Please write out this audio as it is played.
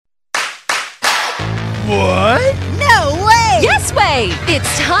What? No way! Yes way!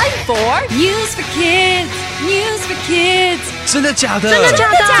 It's time for News for Kids! News for Kids! 真的假的？真的假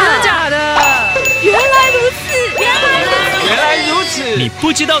的？真的假的？原来如此！原来如此！你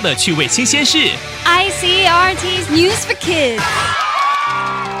不知道的趣味新鲜事 ICRT's News for Kids!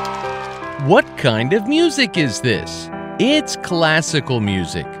 What kind of music is this? It's classical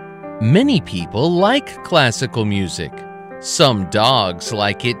music. Many people like classical music. Some dogs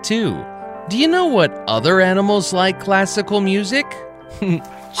like it too. Do you know what other animals like classical music?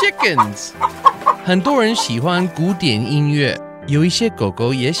 Chickens! 很多人喜欢古典音乐，有一些狗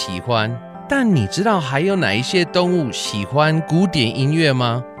狗也喜欢。但你知道还有哪一些动物喜欢古典音乐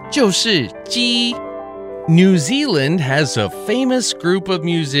吗？就是鸡。New Zealand has a famous group of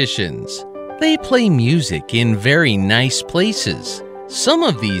musicians. They play music in very nice places. Some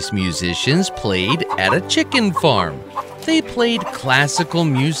of these musicians played at a chicken farm. They played classical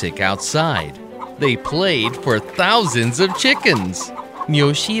music outside. They played for thousands of chickens.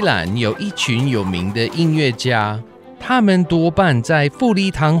 纽西兰有一群有名的音乐家，他们多半在富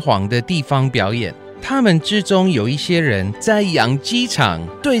丽堂皇的地方表演。他们之中有一些人在养鸡场，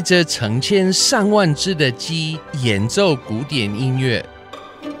对着成千上万只的鸡演奏古典音乐。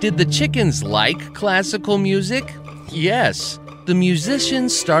Did the chickens like classical music? Yes. The musicians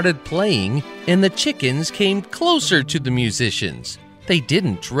started playing, and the chickens came closer to the musicians. They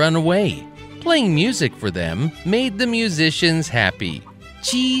didn't run away. Playing music for them made the musicians happy.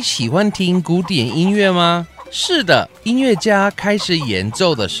 鸡喜欢听古典音乐吗？是的，音乐家开始演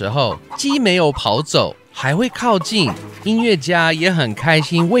奏的时候，鸡没有跑走，还会靠近。音乐家也很开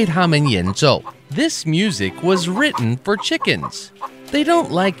心为他们演奏。This music was written for chickens. They don't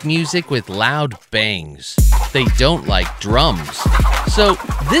like music with loud bangs. They don't like drums. So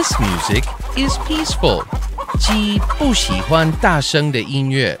this music is peaceful. 鸡不喜欢大声的音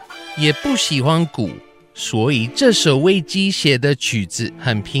乐，也不喜欢鼓，所以这首为鸡写的曲子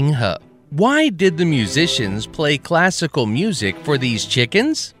很平和。Why did the musicians play classical music for these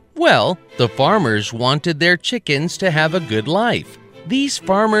chickens? Well, the farmers wanted their chickens to have a good life. These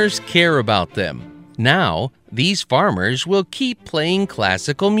farmers care about them. Now, these farmers will keep playing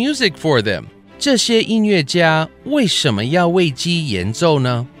classical music for them. 这些音乐家为什么要为鸡演奏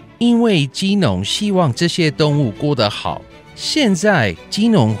呢？因为鸡农希望这些动物过得好。现在，鸡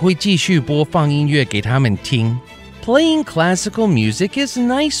农会继续播放音乐给他们听。Playing classical music is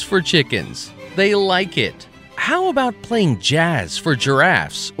nice for chickens. They like it. How about playing jazz for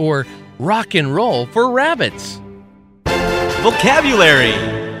giraffes or rock and roll for rabbits?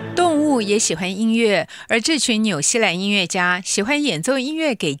 Vocabulary动物也喜欢音乐，而这群纽西兰音乐家喜欢演奏音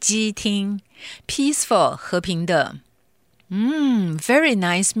乐给鸡听。Peaceful 和平的。Very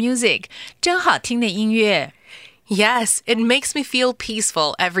nice music 真好听的音乐。Yes, it makes me feel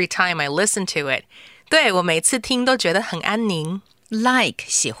peaceful every time I listen to it. 对，我每次听都觉得很安宁。Like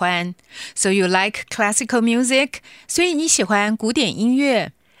喜欢 So you like classical music? 所以你喜欢古典音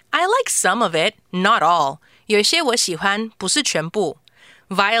乐。I like some of it, not all. 有些我喜欢，不是全部。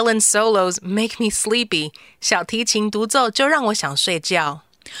Violin solos make me sleepy. 小提琴独奏就让我想睡觉。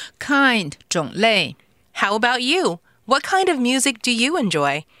Kind 种类。 How about you? What kind of music do you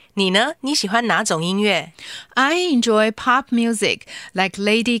enjoy? 你呢？你喜欢哪种音乐？ I enjoy pop music like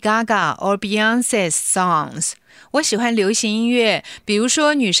Lady Gaga or Beyonce's songs. 我喜欢流行音乐，比如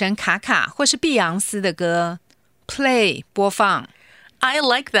说女神卡卡或是碧昂斯的歌。Play 播放。I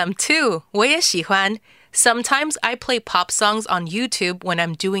like them too. 我也喜欢。Sometimes I play pop songs on YouTube when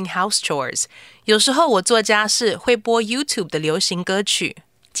I'm doing house chores. 有时候我做家事会播 YouTube 的流行歌曲。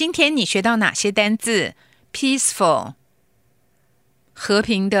今天你学到哪些单字？ Peaceful 和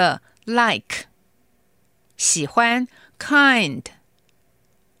平的 like 喜欢 kind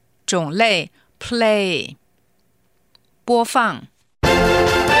种类 play 播放。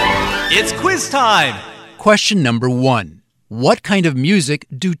 It's quiz time! Question number 1. What kind of music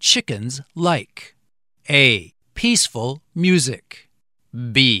do chickens like? A. Peaceful music.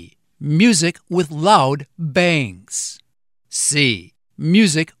 B. Music with loud bangs. C.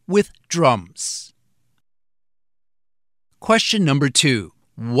 Music with drums. Question number 2.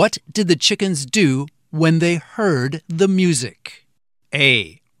 What did the chickens do when they heard the music?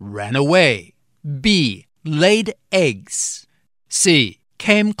 A. Ran away. B. Laid eggs. C.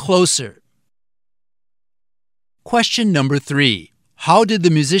 Came closer. Question number 3. How did the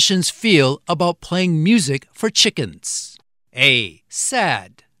musicians feel about playing music for chickens? A.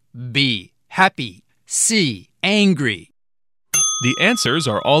 Sad. B. Happy. C. Angry. The answers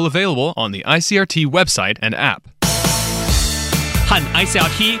are all available on the ICRT website and app. 和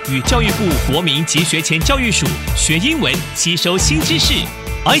ICRT 与教育部国民及学前教育署学英文，吸收新知识。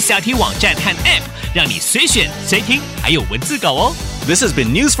ICRT 网站和 App 让你随选随听，还有文字稿哦。This has been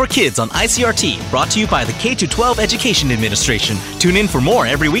News for Kids on ICRT, brought to you by the K-12 Education Administration. Tune in for more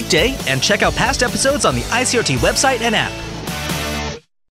every weekday and check out past episodes on the ICRT website and app.